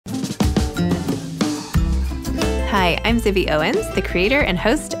Hi, I'm Zibby Owens, the creator and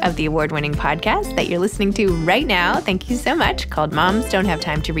host of the award-winning podcast that you're listening to right now. Thank you so much, called Moms Don't Have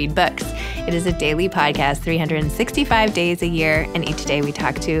Time to Read Books. It is a daily podcast, 365 days a year, and each day we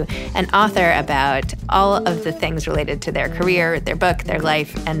talk to an author about all of the things related to their career, their book, their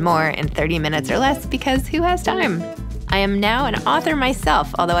life, and more in 30 minutes or less, because who has time? I am now an author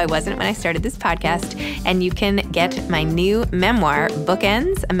myself, although I wasn't when I started this podcast, and you can get my new memoir,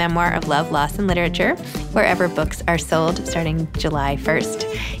 Bookends, a memoir of love, loss, and literature, wherever books are sold starting July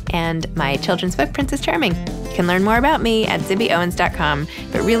 1st. And my children's book, Princess Charming. You can learn more about me at zibbyowens.com,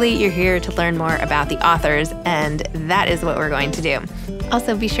 but really you're here to learn more about the authors, and that is what we're going to do.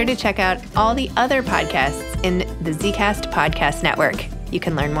 Also, be sure to check out all the other podcasts in the Zcast Podcast Network. You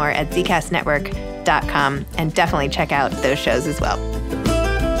can learn more at zcastnetwork.com and definitely check out those shows as well.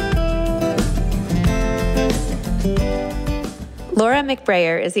 Lauren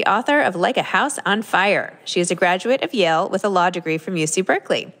McBrayer is the author of Like a House on Fire. She is a graduate of Yale with a law degree from UC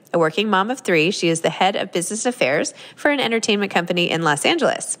Berkeley. A working mom of three, she is the head of business affairs for an entertainment company in Los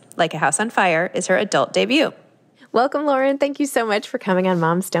Angeles. Like a House on Fire is her adult debut. Welcome, Lauren. Thank you so much for coming on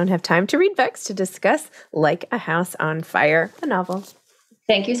Moms Don't Have Time to Read Books to discuss Like a House on Fire, the novel.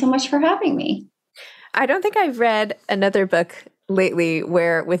 Thank you so much for having me. I don't think I've read another book lately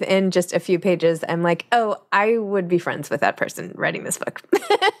where within just a few pages, I'm like, oh, I would be friends with that person writing this book.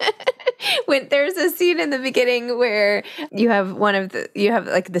 When there's a scene in the beginning where you have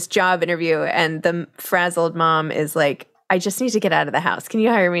like this job interview and the frazzled mom is like, I just need to get out of the house. Can you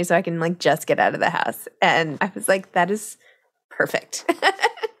hire me so I can like just get out of the house? And I was like, that is perfect.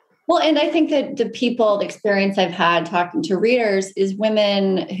 Well, and I think that the experience I've had talking to readers is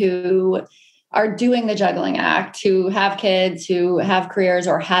women who are doing the juggling act, who have kids, who have careers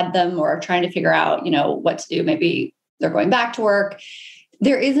or had them or are trying to figure out, what to do. Maybe they're going back to work.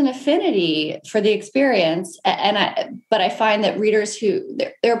 There is an affinity for the experience. But I find that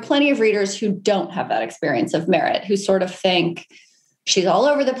there are plenty of readers who don't have that experience of Merit, who sort of think she's all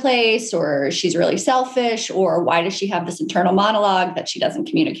over the place, or she's really selfish, or why does she have this internal monologue that she doesn't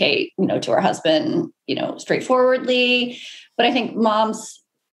communicate, to her husband, straightforwardly. But I think moms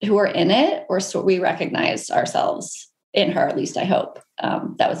who are in it, we recognize ourselves in her, at least I hope.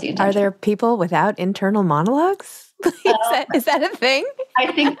 That was the intention. Are there people without internal monologues? Is that a thing?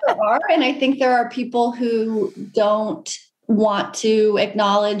 I think there are. And I think there are people who don't want to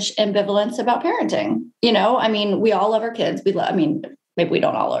acknowledge ambivalence about parenting. We all love our kids. Maybe we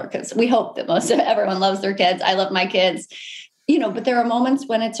don't all love our kids. We hope that everyone loves their kids. I love my kids, but there are moments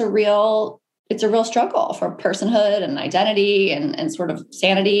when it's a real struggle for personhood and identity and sort of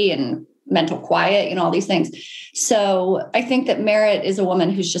sanity and mental quiet, all these things. So I think that Merit is a woman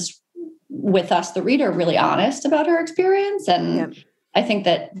who's just, with us, the reader, really honest about her experience. And yep. I think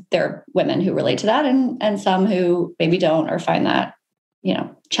that there are women who relate to that and some who maybe don't or find that,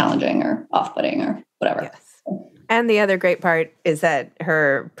 challenging or off-putting or whatever. Yes. And the other great part is that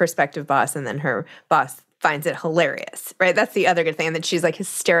her prospective boss and then her boss finds it hilarious, right? That's the other good thing, that she's like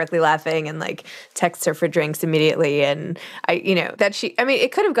hysterically laughing and like texts her for drinks immediately. And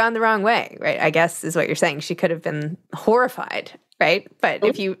it could have gone the wrong way, right? I guess is what you're saying. She could have been horrified, right? But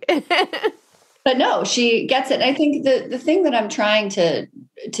if you... But no, she gets it. And I think the thing that I'm trying to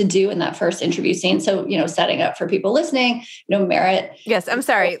do in that first interview scene, so, setting up for people listening, Merit. Yes, I'm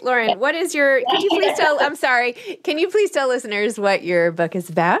sorry. Lauren, can you please tell listeners what your book is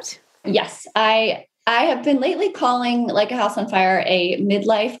about? Yes, I have been lately calling Like a House on Fire a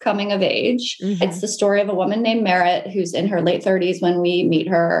midlife coming of age. Mm-hmm. It's the story of a woman named Merit who's in her late 30s when we meet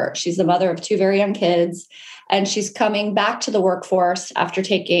her. She's the mother of two very young kids. And she's coming back to the workforce after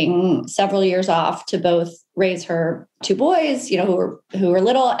taking several years off to both raise her two boys, who are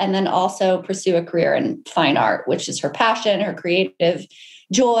little, and then also pursue a career in fine art, which is her passion, her creative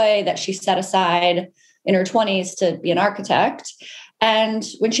joy that she set aside in her 20s to be an architect. And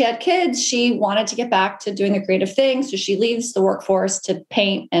when she had kids, she wanted to get back to doing the creative thing. So she leaves the workforce to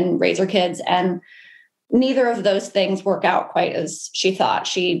paint and raise her kids. And neither of those things work out quite as she thought.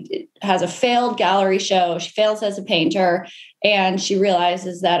 She has a failed gallery show. She fails as a painter. And she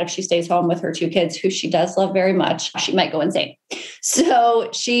realizes that if she stays home with her two kids, who she does love very much, she might go insane. So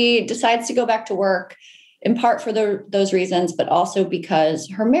she decides to go back to work, in part for those reasons, but also because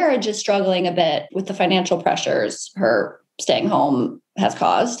her marriage is struggling a bit with the financial pressures her staying home has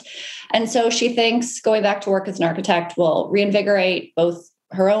caused. And so she thinks going back to work as an architect will reinvigorate both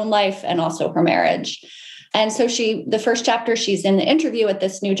her own life and also her marriage. And so the first chapter, she's in the interview at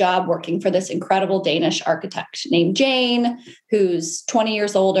this new job working for this incredible Danish architect named Jane, who's 20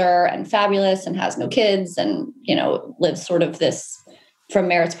 years older and fabulous and has no kids and, lives sort of this from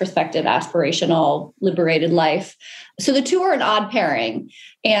Merritt's perspective, aspirational, liberated life. So the two are an odd pairing.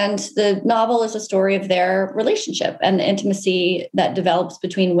 And the novel is a story of their relationship and the intimacy that develops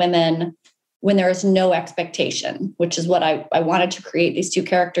between women when there is no expectation, which is what I wanted to create, these two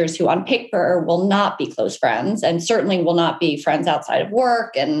characters who on paper will not be close friends and certainly will not be friends outside of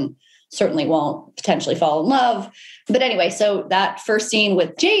work and certainly won't potentially fall in love. But anyway, so that first scene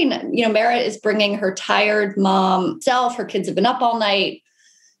with Jane, Merritt is bringing her tired mom self. Her kids have been up all night.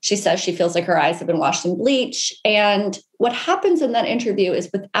 She says she feels like her eyes have been washed in bleach. And what happens in that interview is,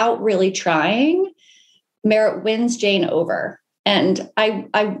 without really trying, Merritt wins Jane over. And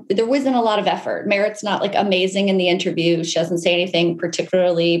there wasn't a lot of effort. Merritt's not like amazing in the interview. She doesn't say anything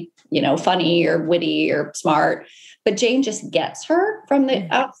particularly, funny or witty or smart, but Jane just gets her from the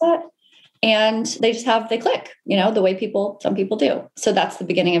outset. And they click, the way some people do. So that's the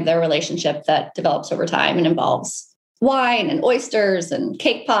beginning of their relationship that develops over time and involves wine and oysters and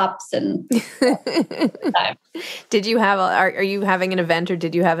cake pops and Did you have are you having an event, or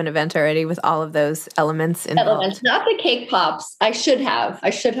did you have an event already with all of those elements involved? Not the cake pops. I should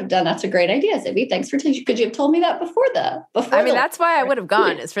have done. That's a great idea, Zibby. Thanks for teaching. Could you have told me that before that's why I would have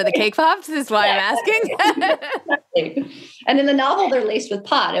gone, is for the cake pops. This is why I'm asking. Exactly. And in the novel, they're laced with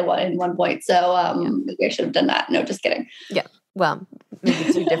pot at one point. So maybe I should have done that. No, just kidding. Yeah. Well,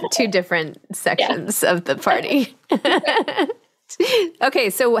 maybe two different sections of the party. Okay,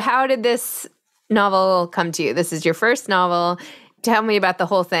 so how did this novel come to you? This is your first novel. Tell me about the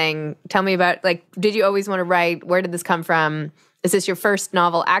whole thing. Tell me about, did you always want to write? Where did this come from? Is this your first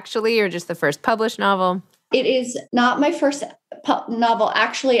novel actually, or just the first published novel? It is not my first novel,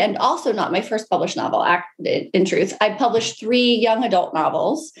 actually, and also not my first published novel, in truth. I published 3 young adult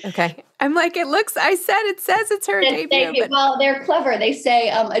novels. Okay. I'm like, it says it's her debut. Well, they're clever. They say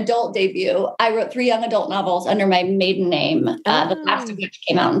adult debut. I wrote 3 young adult novels under my maiden name, the last of which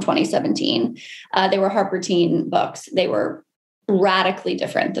came out in 2017. They were Harper Teen books. They were radically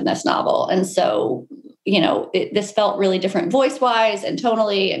different than this novel. And so, this felt really different voice-wise and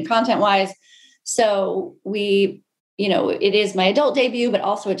tonally and content-wise. So it is my adult debut, but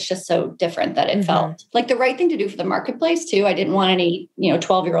also it's just so different that it felt like the right thing to do for the marketplace too. I didn't want any,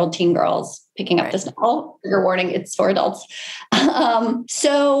 12-year-old teen girls picking up this novel. Trigger warning, it's for adults.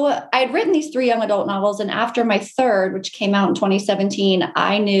 So I'd written these 3 young adult novels. And after my third, which came out in 2017,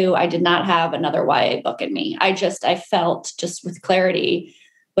 I knew I did not have another YA book in me. I felt just with clarity,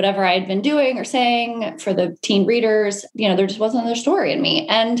 whatever I had been doing or saying for the teen readers, there just wasn't another story in me.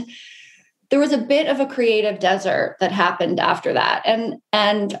 And there was a bit of a creative desert that happened after that. And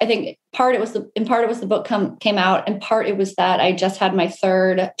I think in part it was the book came out, and part it was that I just had my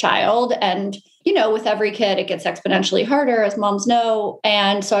third child. And, with every kid, it gets exponentially harder, as moms know.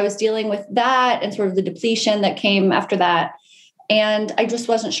 And so I was dealing with that and sort of the depletion that came after that. And I just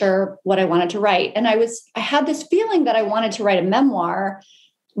wasn't sure what I wanted to write. And I had this feeling that I wanted to write a memoir,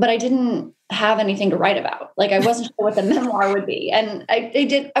 but I didn't have anything to write about. I wasn't sure what the memoir would be. And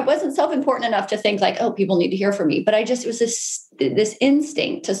I wasn't self-important enough to think people need to hear from me. But it was this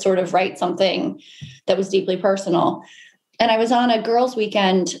instinct to sort of write something that was deeply personal. And I was on a girls'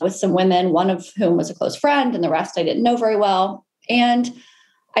 weekend with some women, one of whom was a close friend and the rest I didn't know very well. And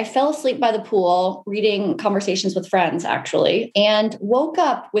I fell asleep by the pool reading Conversations with Friends, actually, and woke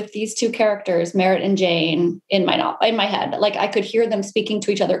up with these 2 characters, Merritt and Jane, in my head. I could hear them speaking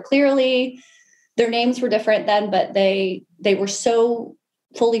to each other clearly. Their names were different then, but they were so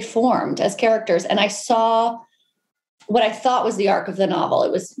fully formed as characters. And I saw what I thought was the arc of the novel.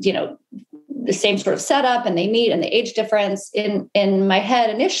 It was, the same sort of setup, and they meet, and the age difference in my head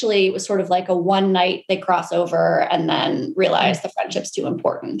initially it was sort of like a one night they cross over and then realize the friendship's too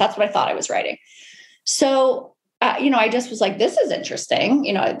important. That's what I thought I was writing. So, I just was like, this is interesting.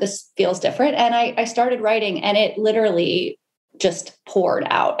 This feels different. And I started writing, and it literally just poured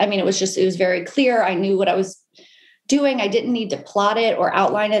out. I mean, it was very clear. I knew what I was doing. I didn't need to plot it or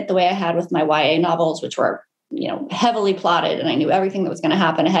outline it the way I had with my YA novels, which were, heavily plotted, and I knew everything that was going to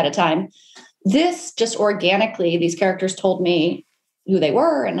happen ahead of time. This just organically, these characters told me who they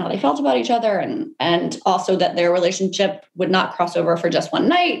were and how they felt about each other, and also that their relationship would not cross over for just one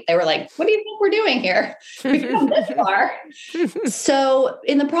night. They were like, what do you think we're doing here? We've come this far. So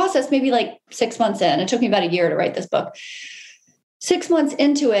in the process, maybe 6 months in, it took me about a year to write this book. 6 months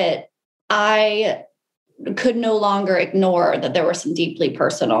into it, I could no longer ignore that there were some deeply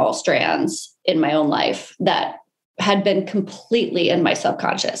personal strands in my own life that had been completely in my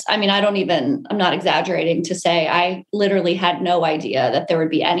subconscious. I mean, I'm not exaggerating to say I literally had no idea that there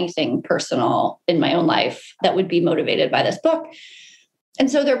would be anything personal in my own life that would be motivated by this book. And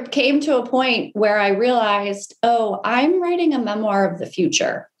so there came to a point where I realized, oh, I'm writing a memoir of the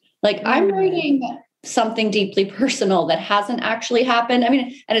future. Like I'm writing something deeply personal that hasn't actually happened. I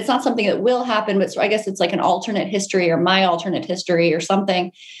mean, and it's not something that will happen, but I guess it's like an alternate history or my alternate history or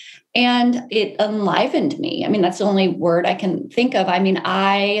something. And it enlivened me. I mean, that's the only word I can think of. I mean,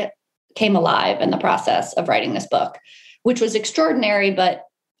 I came alive in the process of writing this book, which was extraordinary, but,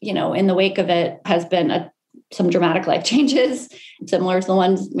 you know, in the wake of it has been some dramatic life changes, similar to the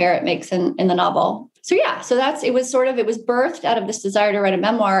ones Merritt makes in the novel. So yeah, so it was birthed out of this desire to write a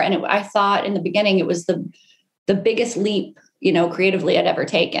memoir. And I thought in the beginning, it was the biggest leap, you know, creatively I'd ever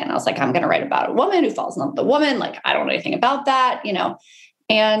taken. I was like, I'm going to write about a woman who falls in love with a woman. Like, I don't know anything about that, you know?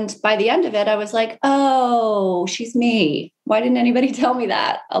 And by the end of it, I was like, oh, she's me. Why didn't anybody tell me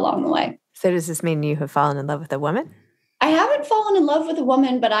that along the way? So does this mean you have fallen in love with a woman? I haven't fallen in love with a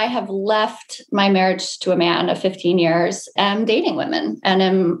woman, but I have left my marriage to a man of 15 years and dating women and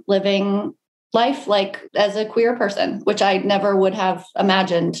am living life like as a queer person, which I never would have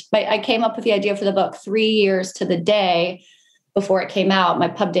imagined. I came up with the idea for the book 3 years to the day before it came out. My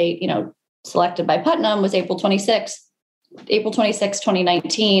pub date, you know, selected by Putnam was April 26th. April 26,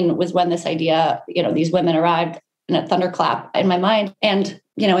 2019 was when this idea, you know, these women arrived in a thunderclap in my mind. And,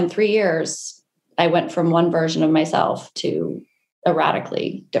 you know, in 3 years, I went from one version of myself to a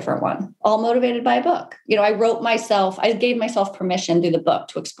radically different one, all motivated by a book. You know, I gave myself permission through the book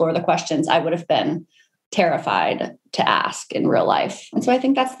to explore the questions I would have been terrified to ask in real life. And so I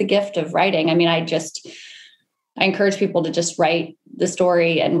think that's the gift of writing. I mean, I encourage people to just write the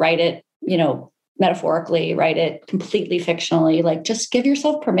story and write it, you know, metaphorically, write it completely fictionally, like just give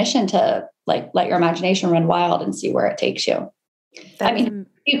yourself permission to like let your imagination run wild and see where it takes you. I mean,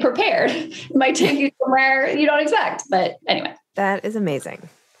 be prepared. It might take you somewhere you don't expect, but anyway. That is amazing.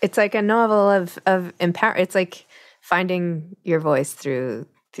 It's like a novel of empower. It's like finding your voice through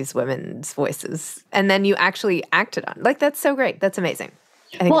these women's voices, and then you actually acted on. Like that's so great. That's amazing.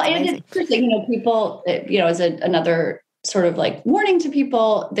 Well, and it's interesting, you know, people, you know, as another sort of like warning to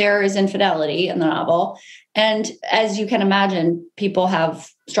people, there is infidelity in the novel. And as you can imagine, people have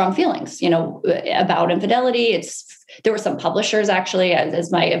strong feelings, you know, about infidelity. There were some publishers actually,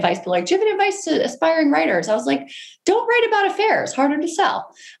 as my advice, people like, do you have any advice to aspiring writers? I was like, don't write about affairs, harder to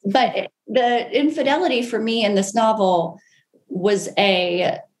sell. But the infidelity for me in this novel was not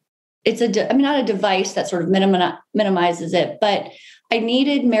a device that sort of minimizes it, but I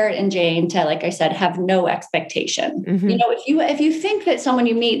needed Merritt and Jane to, like I said, have no expectation. Mm-hmm. You know, if you think that someone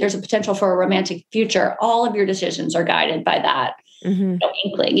you meet, there's a potential for a romantic future, all of your decisions are guided by that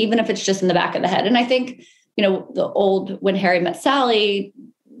inkling, even if it's just in the back of the head. And I think, you know, the old When Harry Met Sally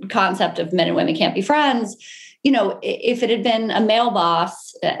concept of men and women can't be friends, you know, if it had been a male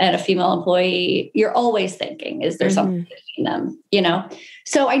boss and a female employee, you're always thinking, is there something between them, you know?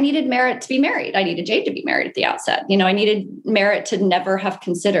 So I needed Merritt to be married. I needed Jade to be married at the outset. You know, I needed Merritt to never have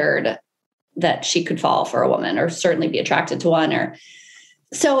considered that she could fall for a woman or certainly be attracted to one.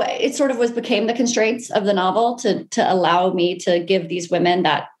 So it sort of became the constraints of the novel to allow me to give these women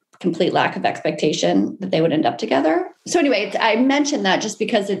that complete lack of expectation that they would end up together. So anyway, I mentioned that just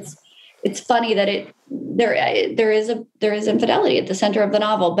because it's funny that there is infidelity at the center of the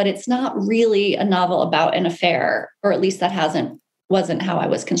novel, but it's not really a novel about an affair, or at least that wasn't how I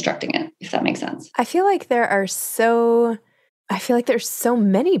was constructing it, if that makes sense. I feel like there's so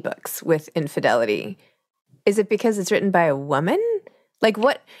many books with infidelity. Is it because it's written by a woman? Like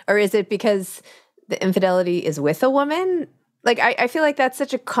what, or is it because the infidelity is with a woman? Like I feel like that's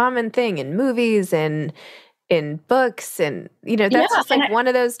such a common thing in movies and in books, and you know that's just like one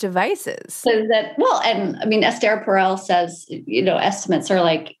of those devices. So and I mean Esther Perel says, you know, estimates are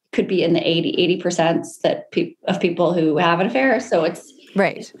like could be in the 80% of people who have an affair. So it's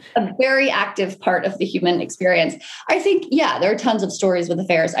right, a very active part of the human experience. I think there are tons of stories with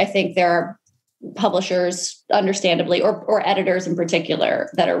affairs. I think there are publishers, understandably, or editors in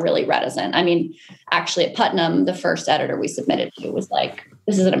particular, that are really reticent. I mean, actually at Putnam, the first editor we submitted to was like,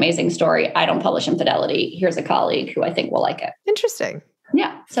 this is an amazing story. I don't publish infidelity. Here's a colleague who I think will like it. Interesting.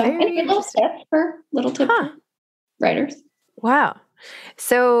 Yeah. So any little tips for writers. Wow.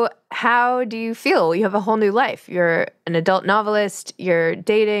 So how do you feel? You have a whole new life. You're an adult novelist. You're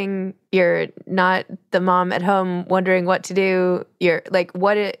dating. You're not the mom at home wondering what to do. You're like,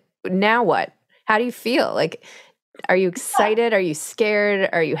 now what? How do you feel? Like, are you excited? Are you scared?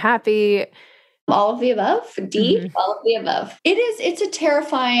 Are you happy? All of the above. All of the above. It's a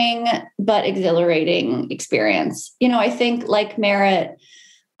terrifying but exhilarating experience. You know, I think like Merritt,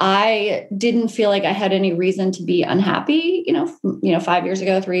 I didn't feel like I had any reason to be unhappy. You know, 5 years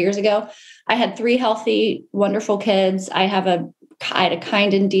ago, 3 years ago, I had 3 healthy, wonderful kids. I have a I had a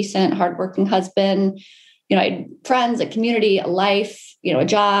kind and decent, hardworking husband. You know, I had friends, a community, a life, you know, a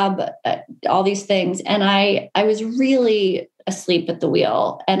job, all these things. And I was really asleep at the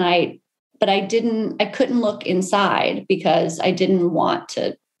wheel. But I couldn't look inside because I didn't want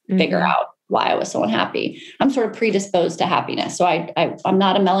to figure out why I was so unhappy. I'm sort of predisposed to happiness. So I'm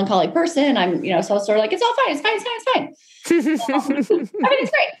not a melancholic person. I'm, you know, so I was sort of like, it's all fine. It's fine. It's fine. It's fine.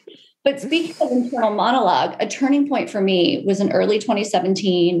 Everything's great. But speaking of internal monologue, a turning point for me was in early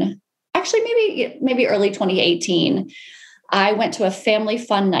 2017, actually maybe early 2018. I went to a family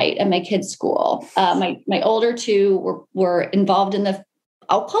fun night at my kids' school. My older two were involved in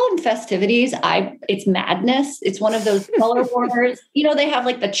I'll call them festivities. It's madness. It's one of those color wars. You know, they have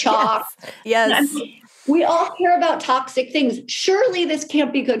like the chalk. Yes. We all care about toxic things. Surely this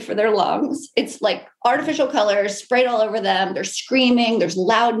can't be good for their lungs. It's like artificial colors sprayed all over them. They're screaming. There's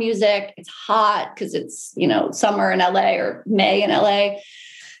loud music. It's hot because it's, you know, summer in LA or May in LA.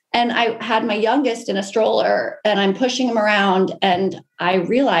 And I had my youngest in a stroller and I'm pushing him around and I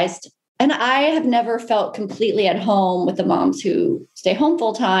realized, and I have never felt completely at home with the moms who stay home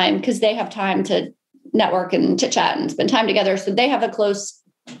full time because they have time to network and chit chat and spend time together. So they have a close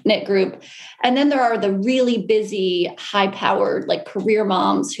knit group. And then there are the really busy, high powered, like career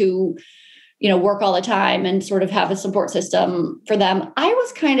moms who, you know, work all the time and sort of have a support system for them. I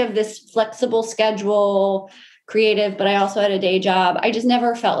was kind of this flexible schedule, creative, but I also had a day job. I just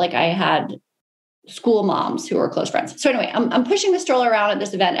never felt like I had school moms who are close friends. So anyway, I'm pushing the stroller around at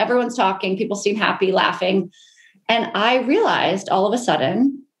this event. Everyone's talking. People seem happy, laughing. And I realized all of a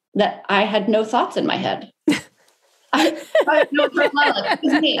sudden that I had no thoughts in my head. I had no thoughts. It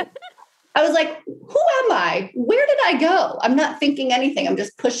was me. I was like, who am I? Where did I go? I'm not thinking anything. I'm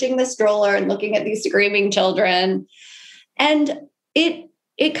just pushing the stroller and looking at these screaming children. And it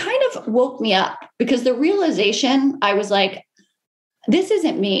kind of woke me up because the realization, I was like, this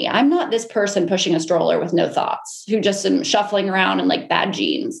isn't me. I'm not this person pushing a stroller with no thoughts who just am shuffling around in like bad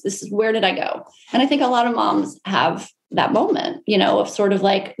jeans. This is where did I go? And I think a lot of moms have that moment, you know, of sort of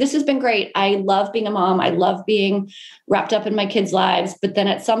like, this has been great. I love being a mom. I love being wrapped up in my kids' lives. But then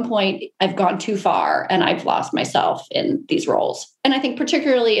at some point I've gone too far and I've lost myself in these roles. And I think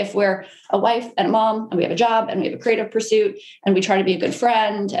particularly if we're a wife and a mom and we have a job and we have a creative pursuit and we try to be a good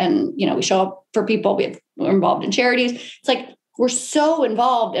friend and, you know, we show up for people, we're involved in charities. It's like, we're so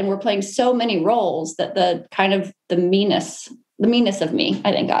involved and we're playing so many roles that the meanness of me,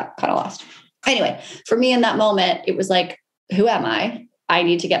 I think, got kind of lost. Anyway, for me in that moment, it was like, who am I? I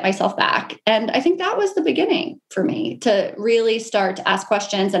need to get myself back. And I think that was the beginning for me to really start to ask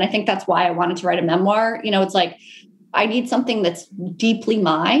questions. And I think that's why I wanted to write a memoir. You know, it's like, I need something that's deeply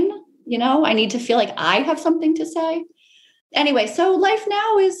mine. You know, I need to feel like I have something to say. Anyway, so life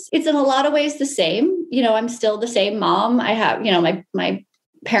now it's in a lot of ways the same. You know, I'm still the same mom. I have, you know, my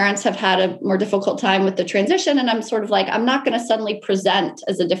parents have had a more difficult time with the transition. And I'm sort of like, I'm not going to suddenly present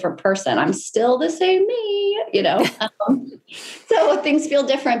as a different person. I'm still the same me, you know? So things feel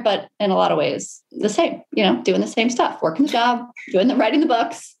different, but in a lot of ways the same, you know, doing the same stuff, working the job, writing the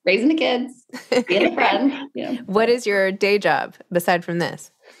books, raising the kids, being a friend, you know. What is your day job aside from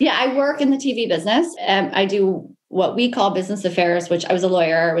this? Yeah, I work in the TV business and I do what we call business affairs, which I was a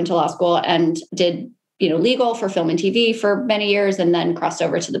lawyer, went to law school and did, you know, legal for film and TV for many years and then crossed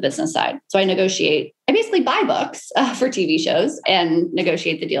over to the business side. So I basically buy books for TV shows and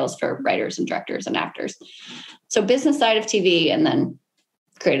negotiate the deals for writers and directors and actors. So business side of TV and then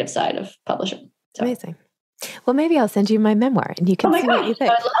creative side of publishing. So. Amazing. Well, maybe I'll send you my memoir and you can see what you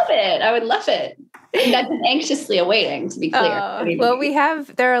think. I would love it. I've been anxiously awaiting, to be clear. Well,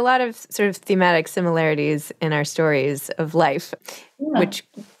 there are a lot of sort of thematic similarities in our stories of life, which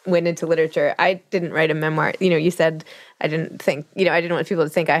went into literature. I didn't write a memoir. You know, you said I didn't want people to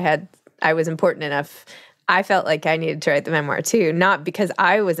think I was important enough. I felt like I needed to write the memoir too, not because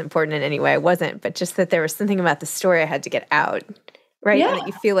I was important in any way. I wasn't, but just that there was something about the story I had to get out. Right. Yeah. And that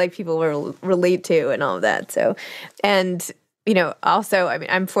you feel like people will relate to and all of that. So, and, you know, also, I mean,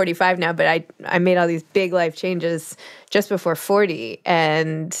 I'm 45 now, but I made all these big life changes just before 40.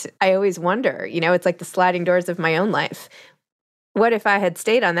 And I always wonder, you know, it's like the sliding doors of my own life. What if I had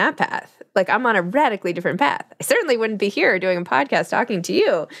stayed on that path? Like, I'm on a radically different path. I certainly wouldn't be here doing a podcast talking to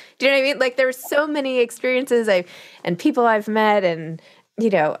you. Do you know what I mean? Like, there's so many experiences and people I've met and,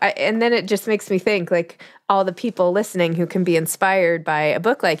 you know, and then it just makes me think, like, all the people listening who can be inspired by a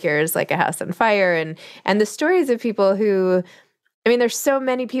book like yours, like A House on Fire, and the stories of people who, I mean, there's so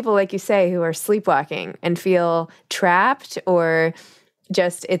many people, like you say, who are sleepwalking and feel trapped or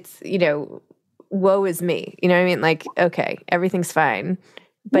just, it's, you know, woe is me. You know what I mean? Like, okay, everything's fine.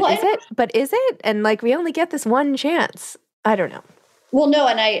 But is it? And like, we only get this one chance. I don't know. Well, no.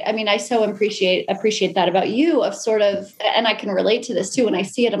 And I mean, I so appreciate that about you of sort of, and I can relate to this too. When I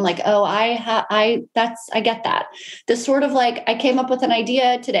see it, I'm like, oh, I get that. This sort of like, I came up with an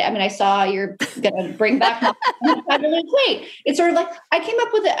idea today. I mean, I saw you're going to bring back wait, it's sort of like, I came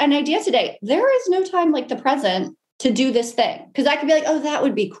up with an idea today. There is no time like the present to do this thing. Cause I could be like, oh, that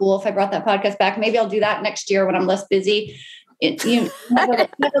would be cool if I brought that podcast back. Maybe I'll do that next year when I'm less busy. Never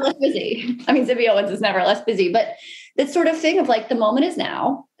less busy. I mean, Zibby Owens is never less busy, but that sort of thing of like the moment is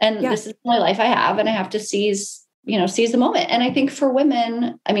now, and this is my life I have, and I have to seize the moment. And I think for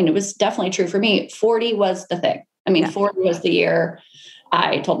women, I mean, it was definitely true for me. 40 was the thing. I mean, 40 was the year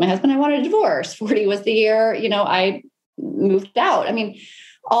I told my husband I wanted a divorce. 40 was the year, I moved out. I mean,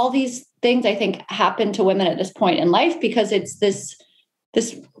 all these things I think happen to women at this point in life because it's this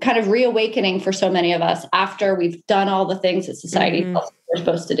kind of reawakening for so many of us after we've done all the things that society tells us we're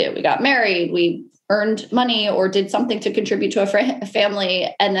supposed to do. We got married, we earned money or did something to contribute to a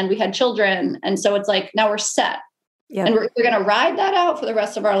family, and then we had children. And so it's like, now we're set. Yep. And we're going to ride that out for the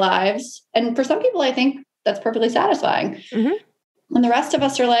rest of our lives. And for some people, I think that's perfectly satisfying. Mm-hmm. And the rest of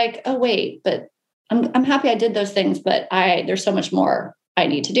us are like, oh, wait, but I'm happy I did those things, but there's so much more I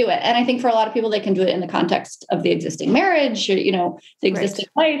need to do it. And I think for a lot of people, they can do it in the context of the existing marriage, or, the existing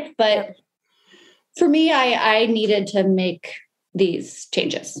life. But for me, I needed to make these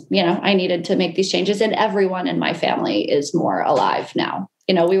changes. I needed to make these changes, and everyone in my family is more alive now.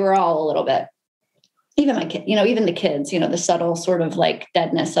 We were all a little bit, even my kid, even the kids, the subtle sort of like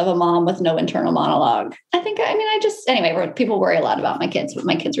deadness of a mom with no internal monologue. Anyway, people worry a lot about my kids, but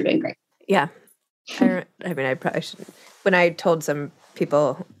my kids are doing great. Yeah. I probably shouldn't. When I told some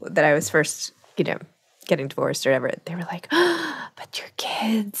people that I was first, getting divorced or whatever, they were like, oh, but your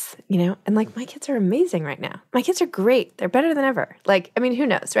kids, and like, my kids are amazing right now. My kids are great. They're better than ever. Like, I mean, who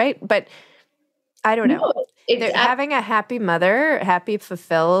knows, right? But I don't know. Having a happy mother, happy,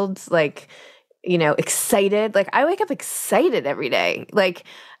 fulfilled, like, excited. Like, I wake up excited every day. Like,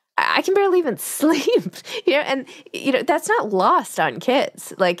 I can barely even sleep, and, that's not lost on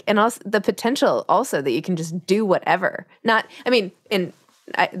kids. Like, and also the potential also that you can just do whatever. I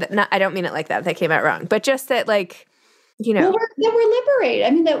don't mean it like that. That came out wrong. But just that, like, Well, we're liberated.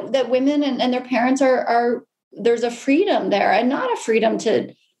 I mean, that women and their parents are there's a freedom there, and not a freedom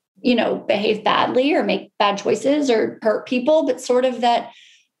to, behave badly or make bad choices or hurt people, but sort of that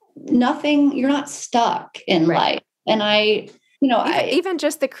you're not stuck in life. And even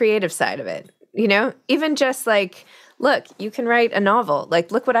just the creative side of it, even just like, look, you can write a novel.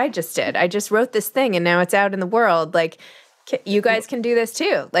 Like, look what I just did. I just wrote this thing and now it's out in the world. Like, you guys can do this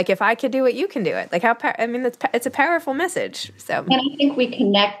too. Like, if I could do it, you can do it. Like, it's a powerful message. So, and I think we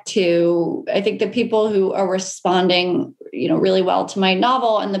connect to, I think the people who are responding, really well to my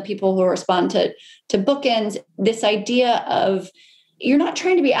novel, and the people who respond to bookends, this idea of, you're not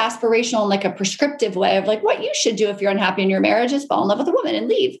trying to be aspirational in like a prescriptive way of like, what you should do if you're unhappy in your marriage is fall in love with a woman and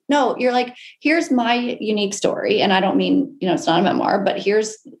leave. No, you're like, here's my unique story. And I don't mean, it's not a memoir, but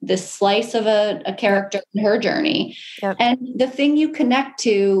here's this slice of a character in her journey. Yep. And the thing you connect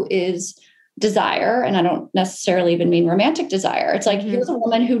to is desire. And I don't necessarily even mean romantic desire. It's like, here's a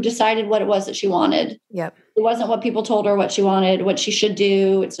woman who decided what it was that she wanted. Yep. It wasn't what people told her what she wanted, what she should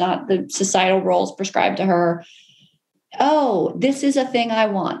do. It's not the societal roles prescribed to her. Oh, this is a thing I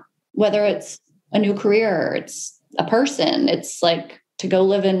want, whether it's a new career, it's a person, it's like to go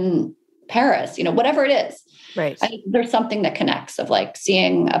live in Paris, whatever it is. Right. There's something that connects of like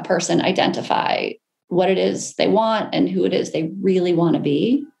seeing a person identify what it is they want and who it is they really want to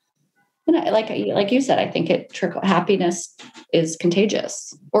be. And like you said, I think happiness is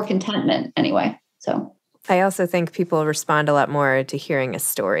contagious, or contentment anyway. So I also think people respond a lot more to hearing a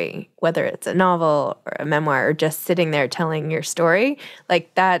story, whether it's a novel or a memoir or just sitting there telling your story.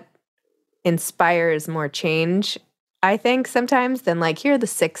 Like, that inspires more change, I think, sometimes than like, here are the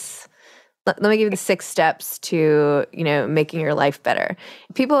 6, let me give you the 6 steps to, making your life better.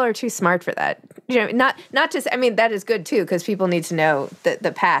 People are too smart for that. Not just, I mean, that is good too, because people need to know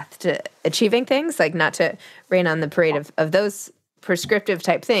the path to achieving things, like not to rain on the parade of those prescriptive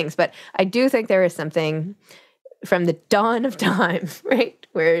type things. But I do think there is something from the dawn of time, right,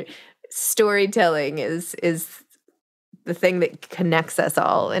 where storytelling is the thing that connects us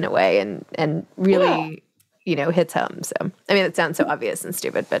all in a way and really, hits home. So, I mean, it sounds so obvious and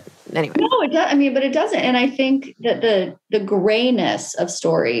stupid, but anyway. No, it does. I mean, but it doesn't. And I think that the grayness of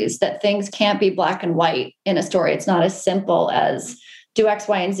stories, that things can't be black and white in a story. It's not as simple as do X,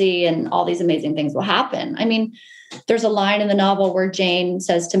 Y, and Z, and all these amazing things will happen. I mean, there's a line in the novel where Jane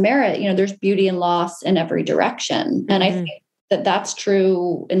says to Merritt, there's beauty and loss in every direction. And I think that that's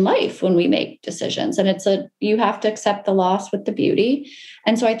true in life when we make decisions. And you have to accept the loss with the beauty.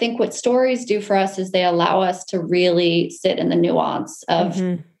 And so I think what stories do for us is they allow us to really sit in the nuance of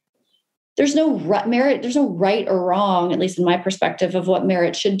there's no right or wrong, at least in my perspective, of what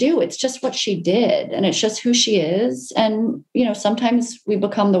Merritt should do. It's just what she did, and it's just who she is. And, sometimes we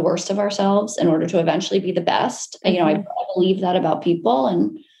become the worst of ourselves in order to eventually be the best. I believe that about people.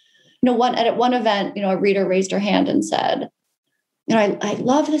 And, at one event, a reader raised her hand and said, I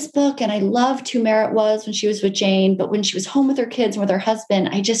love this book and I loved who Merritt was when she was with Jane, but when she was home with her kids and with her husband,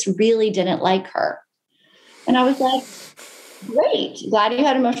 I just really didn't like her. And I was like, great. Glad you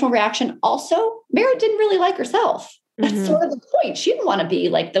had an emotional reaction. Also, Merritt didn't really like herself. That's sort of the point. She didn't want to be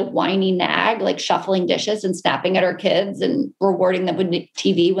like the whiny nag, like shuffling dishes and snapping at her kids and rewarding them with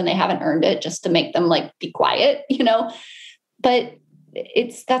TV when they haven't earned it just to make them like be quiet, But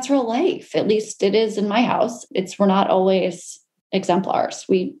that's real life. At least it is in my house. We're not always exemplars.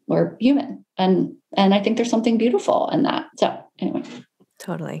 We're human. And I think there's something beautiful in that. So anyway.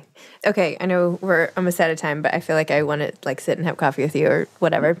 Totally. Okay. I know we're almost out of time, but I feel like I want to like sit and have coffee with you or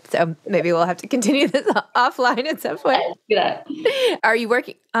whatever. So maybe we'll have to continue this offline at some point. Yeah. Are you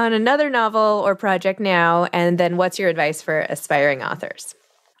working on another novel or project now? And then what's your advice for aspiring authors?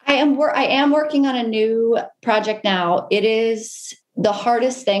 I am working on a new project now. It is the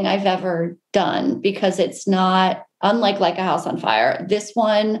hardest thing I've ever done because it's not unlike a House on Fire. This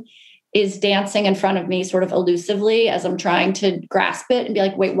one is dancing in front of me sort of elusively as I'm trying to grasp it and be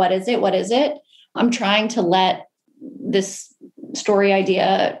like, wait, what is it? What is it? I'm trying to let this story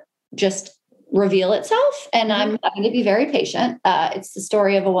idea just reveal itself. And I'm having to be very patient. It's the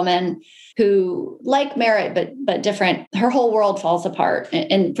story of a woman who, like Merritt, but different. Her whole world falls apart.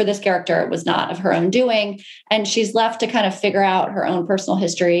 And for this character, it was not of her own doing. And she's left to kind of figure out her own personal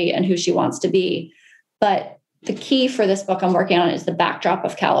history and who she wants to be. But the key for this book I'm working on is the backdrop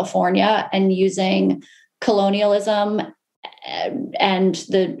of California and using colonialism and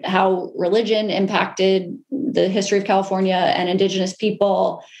how religion impacted the history of California and Indigenous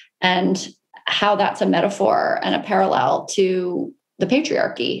people, and how that's a metaphor and a parallel to the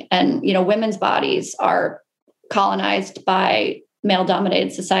patriarchy. And, women's bodies are colonized by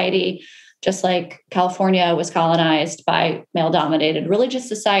male-dominated society, just like California was colonized by male-dominated religious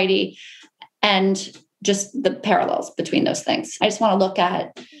society, and just the parallels between those things. I just want to look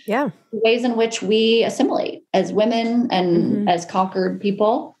at ways in which we assimilate as women and as conquered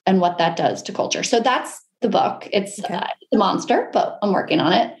people and what that does to culture. So that's the book. It's a monster, but I'm working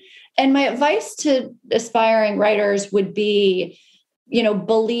on it. And my advice to aspiring writers would be,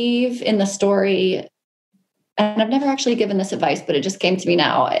 believe in the story. And I've never actually given this advice, but it just came to me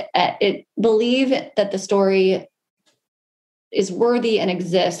now. Believe that the story is worthy and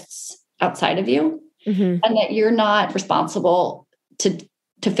exists outside of you. And that you're not responsible to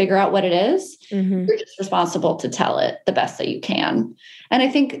figure out what it is. You're just responsible to tell it the best that you can. And I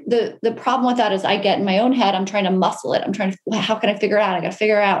think the problem with that is I get in my own head, I'm trying to muscle it. How can I figure it out? I got to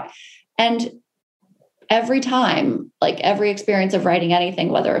figure it out. And every time, like every experience of writing anything,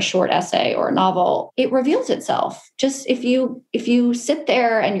 whether a short essay or a novel, it reveals itself. Just if you sit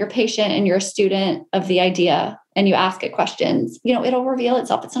there and you're patient and you're a student of the idea and you ask it questions, it'll reveal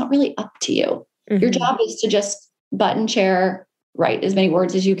itself. It's not really up to you. Your job is to just button chair, write as many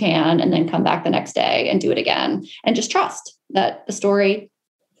words as you can, and then come back the next day and do it again. And just trust that the story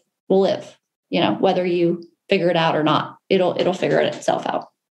will live, whether you figure it out or not, it'll figure itself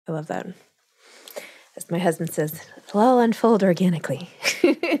out. I love that. As my husband says, it'll all unfold organically.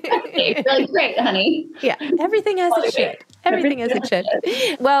 Okay, really great, honey. Yeah, everything as it should. Everything as it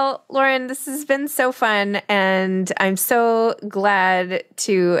should. Well, Lauren, this has been so fun, and I'm so glad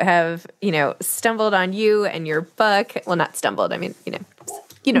to have, stumbled on you and your book. Well, not stumbled. I mean, you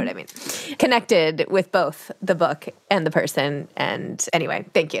know what I mean. Connected with both the book and the person. And anyway,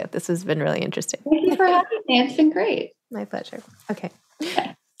 thank you. This has been really interesting. Thank you for having me. It's been great. My pleasure. Okay.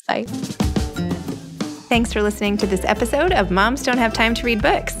 Bye. Thanks for listening to this episode of Moms Don't Have Time to Read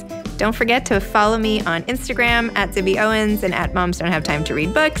Books. Don't forget to follow me on Instagram at Zibby Owens and at Moms Don't Have Time to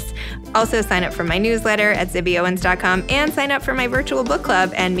Read Books. Also sign up for my newsletter at zibbyowens.com and sign up for my virtual book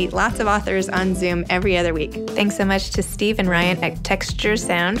club and meet lots of authors on Zoom every other week. Thanks so much to Steve and Ryan at Texture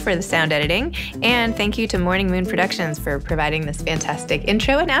Sound for the sound editing. And thank you to Morning Moon Productions for providing this fantastic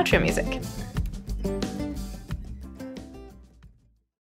intro and outro music.